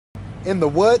in the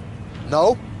wood?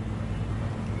 No.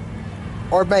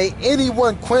 Or may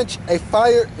anyone quench a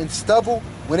fire in stubble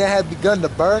when it has begun to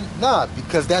burn? Nah,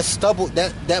 because that stubble,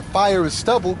 that fire is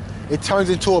stubble, it turns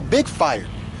into a big fire.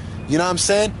 You know what I'm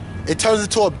saying? It turns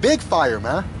into a big fire,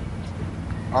 man.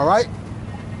 All right?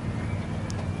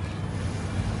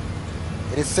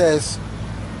 And it says,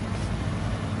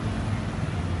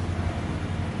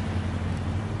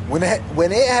 when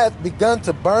it hath begun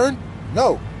to burn,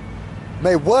 no.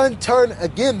 May one turn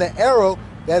again the arrow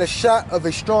that is shot of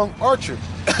a strong archer.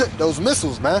 Those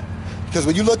missiles, man. Because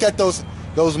when you look at those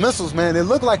missiles, man, they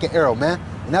look like an arrow, man.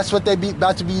 And that's what they be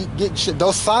about to be getting.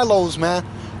 Those silos, man,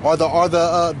 are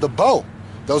the bow.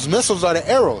 Those missiles are the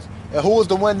arrows. And who was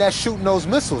the one that's shooting those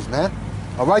missiles, man?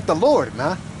 All right, the Lord,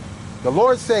 man. The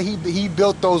Lord said he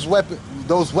built those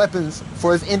weapons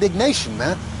for his indignation,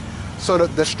 man. So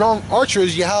the strong archer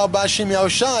is Yahweh Ba'Shem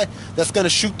Yahushai that's going to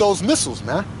shoot those missiles,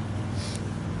 man.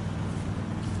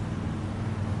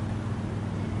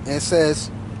 And it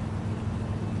says,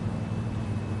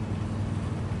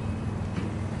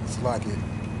 it's like it.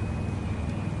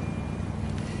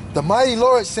 The mighty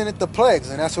Lord sendeth the plagues,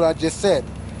 and that's what I just said.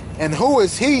 And who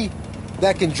is he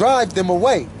that can drive them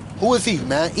away? Who is he,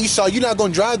 man? Esau, you're not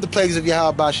going to drive the plagues of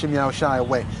Yahweh Ba'Shem Yahushai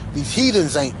away. These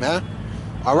heathens ain't, man.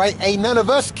 All right? Ain't none of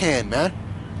us can, man.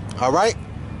 All right?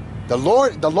 The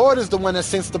Lord is the one that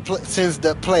sends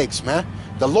the plagues, man.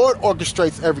 The Lord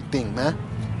orchestrates everything, man.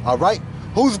 All right?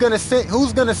 Who's gonna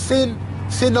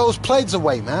send those plagues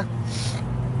away, man?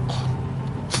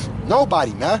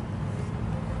 Nobody, man.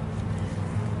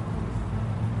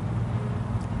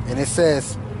 And it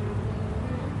says,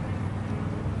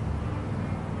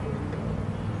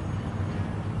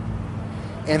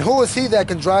 and who is he that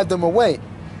can drive them away?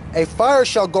 A fire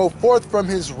shall go forth from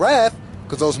his wrath,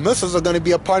 because those missiles are going to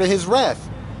be a part of his wrath.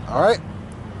 All right?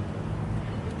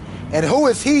 And who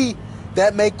is he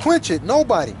that may quench it?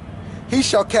 Nobody. He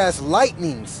shall cast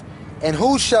lightnings, and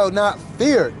who shall not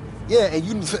fear? Yeah, and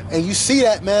you see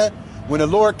that, man, when the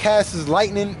Lord casts his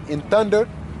lightning and thunder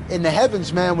in the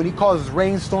heavens, man, when he causes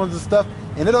rainstorms and stuff,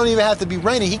 and it don't even have to be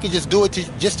raining. He can just do it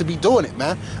just to be doing it,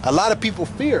 man. A lot of people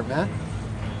fear, man,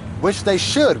 which they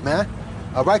should, man.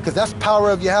 All right, because that's power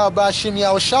of Yahweh Ba'Shem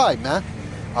Yahushai, man.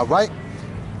 All right,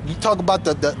 you talk about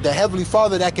the Heavenly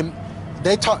Father that can.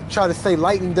 They try to say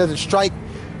lightning doesn't strike.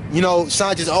 You know,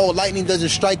 scientists, lightning doesn't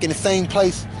strike in the same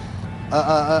place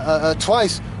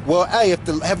twice. Well, hey, if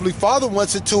the Heavenly Father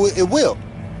wants it to, it will.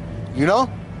 You know,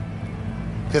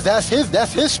 because that's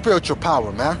his spiritual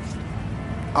power, man.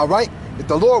 All right, if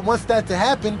the Lord wants that to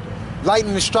happen,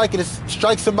 lightning to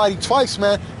strike somebody twice,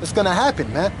 man, it's gonna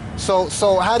happen, man. So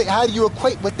how do you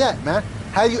equate with that, man?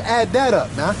 How do you add that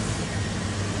up, man?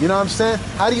 You know what I'm saying?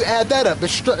 How do you add that up? It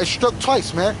struck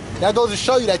twice, man. That goes to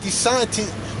show you that these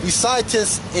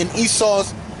scientists in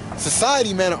Esau's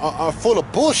society, man, are full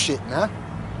of bullshit, man.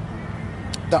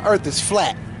 The earth is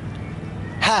flat.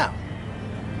 How?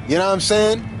 You know what I'm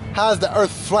saying? How is the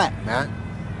earth flat, man?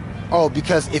 Oh,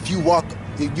 because if you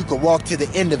could walk to the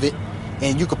end of it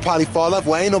and you could probably fall off.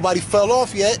 Well, ain't nobody fell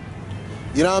off yet.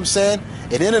 You know what I'm saying?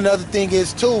 And then another thing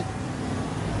is too,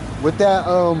 with that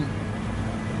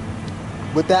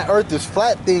earth is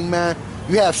flat thing, man,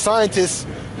 you have scientists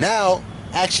now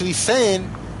actually saying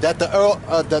that the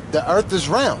earth is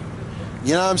round.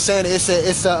 You know what I'm saying? It's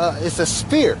a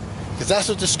sphere. Because that's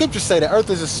what the scriptures say. The earth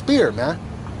is a sphere, man.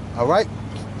 All right?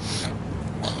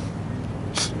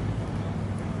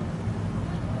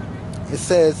 It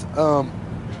says,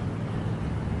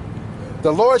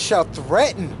 the Lord shall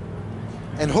threaten,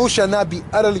 and who shall not be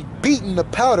utterly beaten to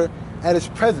powder at his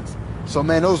presence. So,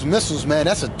 man, those missiles, man,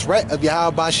 that's a threat of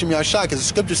Yahweh Ba'Shem Yahushai, because the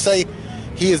scriptures say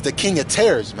he is the king of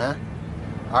terrors, man.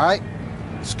 All right?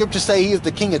 The scriptures say he is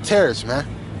the king of terrors, man.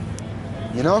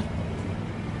 You know?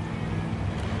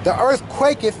 The earth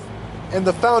quaketh, and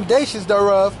the foundations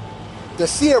thereof. The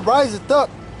sea riseth up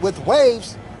with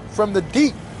waves from the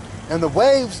deep, and the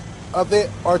waves of it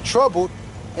are troubled,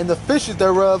 and the fishes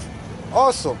thereof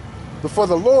also, before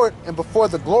the Lord and before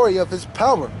the glory of his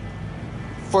power.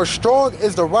 For strong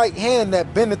is the right hand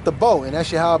that bendeth the bow. And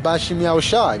that's Yahweh Ba'Shem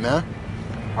Yahushai, man.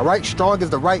 All right, strong is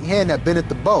the right hand that bendeth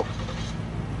the bow.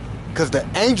 Because the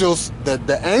angels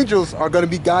are going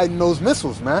to be guiding those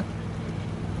missiles, man.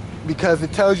 Because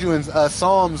it tells you in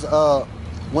Psalms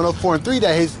 104:3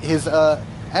 that his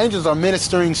angels are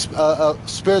ministering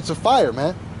spirits of fire,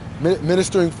 man.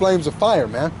 Ministering flames of fire,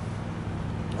 man.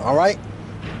 All right.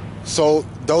 So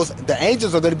the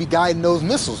angels are going to be guiding those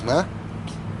missiles, man.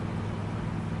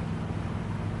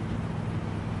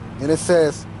 And it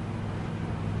says,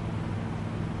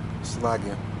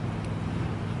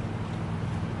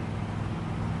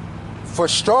 For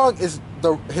strong is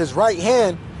his right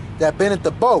hand that bendeth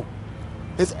the bow.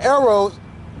 His arrows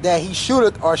that he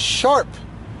shooteth are sharp,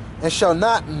 and shall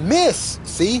not miss.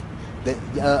 See,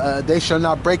 they shall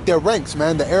not break their ranks,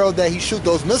 man. The arrow that he shoot,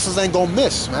 those missiles ain't gonna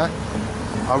miss, man.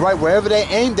 All right, wherever they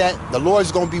aimed at, the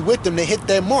Lord's gonna be with them to hit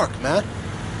their mark, man.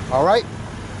 All right,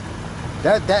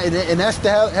 and that's the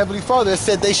Heavenly Father that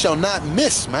said they shall not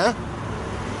miss, man.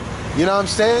 You know what I'm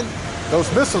saying? Those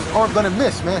missiles aren't gonna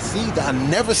miss, man. See, I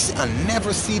never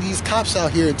see these cops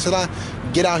out here until I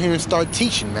get out here and start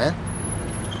teaching, man.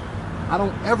 I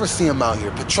don't ever see them out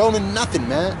here patrolling nothing,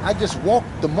 man. I just walk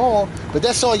the mall, but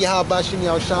that's all Yahweh Shimmy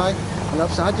Shai. You know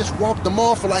what I'm saying? I just walked the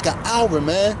mall for like an hour,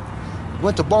 man.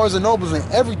 Went to Barnes and Nobles and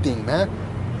everything, man.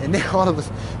 And then all of us,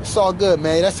 it's all good,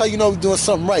 man. That's how you know we're doing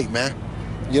something right, man.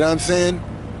 You know what I'm saying?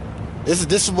 This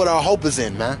is what our hope is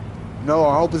in, man. You know,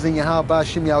 our hope is in Yahweh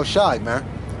Shimmy Shai, man.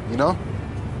 You know?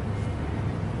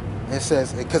 It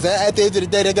says, because at the end of the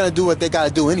day, they're going to do what they got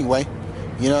to do anyway.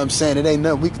 You know what I'm saying? It ain't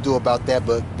nothing we can do about that,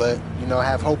 but you know,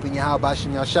 have hope in Yahweh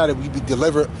Shimmy Shai that we be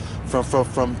delivered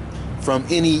from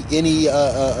any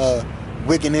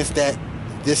wickedness that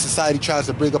this society tries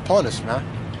to bring upon us, man.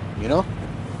 You know?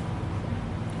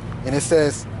 And it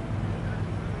says,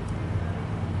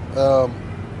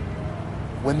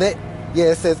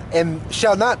 it says, and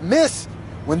shall not miss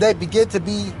when they begin to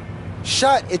be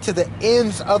shot into the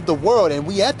ends of the world. And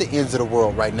we at the ends of the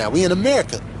world right now. We in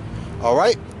America. All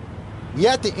right? We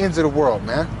at the ends of the world,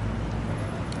 man.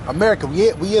 America, we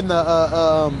in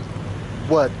the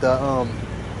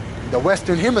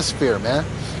Western Hemisphere, man.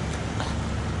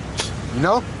 You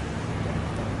know?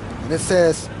 And it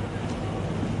says,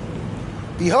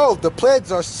 behold, the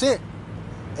plagues are sent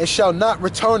and shall not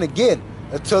return again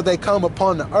until they come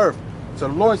upon the earth. So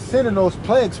the Lord's sending those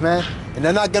plagues, man, and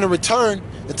they're not going to return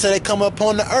until they come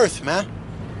upon the earth, man.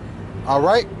 All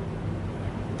right?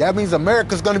 That means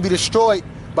America's going to be destroyed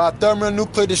by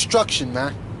thermonuclear destruction,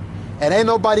 man. And ain't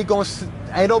nobody gonna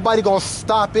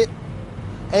stop it.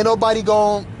 Ain't nobody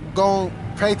gonna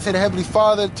pray to the Heavenly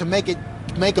Father to make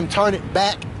them turn it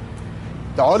back.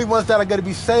 The only ones that are gonna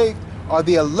be saved are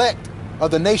the elect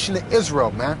of the nation of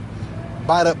Israel, man.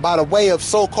 By the way of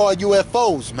so-called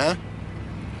UFOs, man.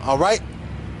 All right?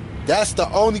 That's the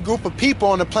only group of people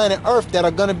on the planet Earth that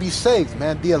are gonna be saved,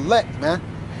 man. The elect, man.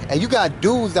 And you got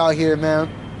dudes out here, man.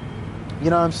 You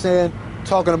know what I'm saying?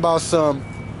 Talking about some,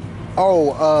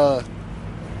 2/3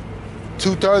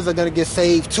 are gonna get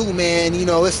saved too, man. You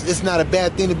know, it's not a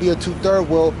bad thing to be a 2/3.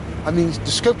 Well, I mean,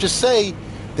 the scriptures say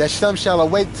that some shall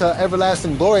awake to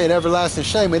everlasting glory and everlasting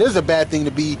shame. It is a bad thing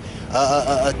to be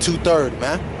a 2/3,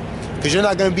 man, because you're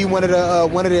not gonna be one of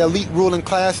the elite ruling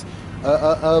class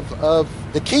of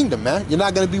the kingdom, man. You're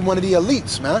not gonna be one of the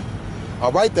elites, man.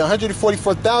 All right, the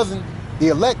 144,000, the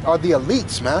elect are the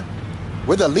elites, man.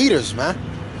 We're the leaders, man.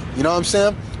 You know what I'm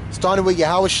saying? Starting with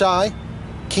Yahweh Shai,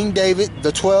 King David,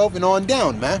 the 12, and on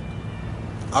down, man.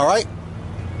 All right?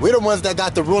 We're the ones that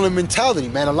got the ruling mentality,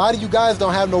 man. A lot of you guys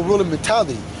don't have no ruling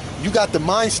mentality. You got the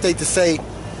mind state to say,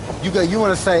 you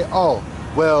want to say, oh,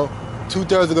 well,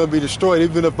 2/3 are going to be destroyed.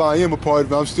 Even if I am a part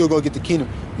of it, I'm still going to get the kingdom.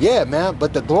 Yeah, man.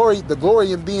 But the glory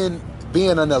in being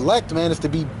an elect, man, is to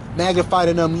be magnified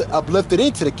and uplifted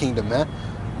into the kingdom, man.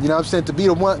 You know what I'm saying? To be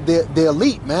the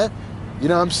elite, man. You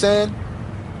know what I'm saying?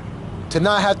 To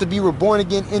not have to be reborn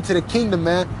again into the kingdom,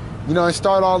 man. You know, and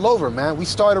start all over, man. We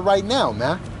started right now,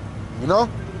 man. You know?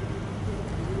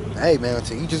 Hey, man,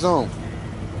 to each his own.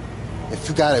 If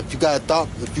you got a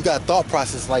thought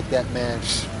process like that, man,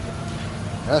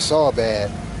 that's all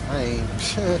bad. I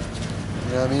ain't. You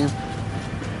know what I mean?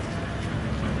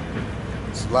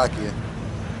 Slovakia.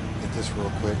 Get this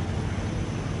real quick.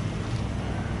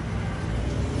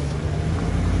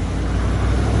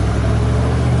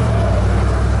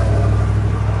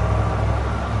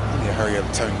 Hurry up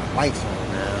and turn the lights on,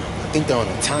 man. I think they're on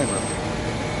a timer.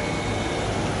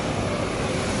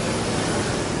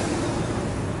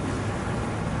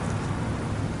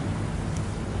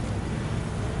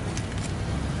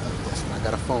 That's what I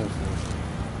got a phone for.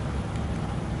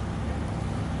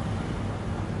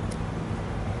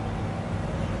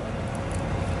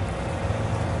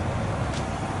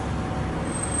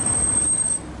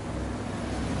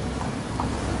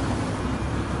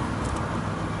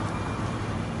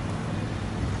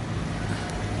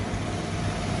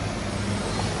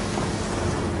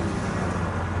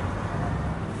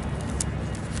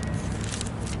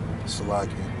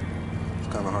 It's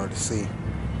kind of hard to see.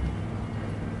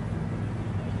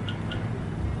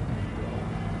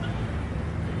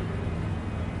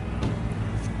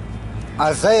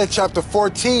 Isaiah chapter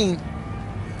 14.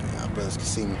 Yeah, brothers can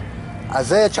see me.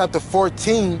 Isaiah chapter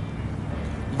 14,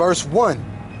 verse 1.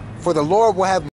 For the Lord will have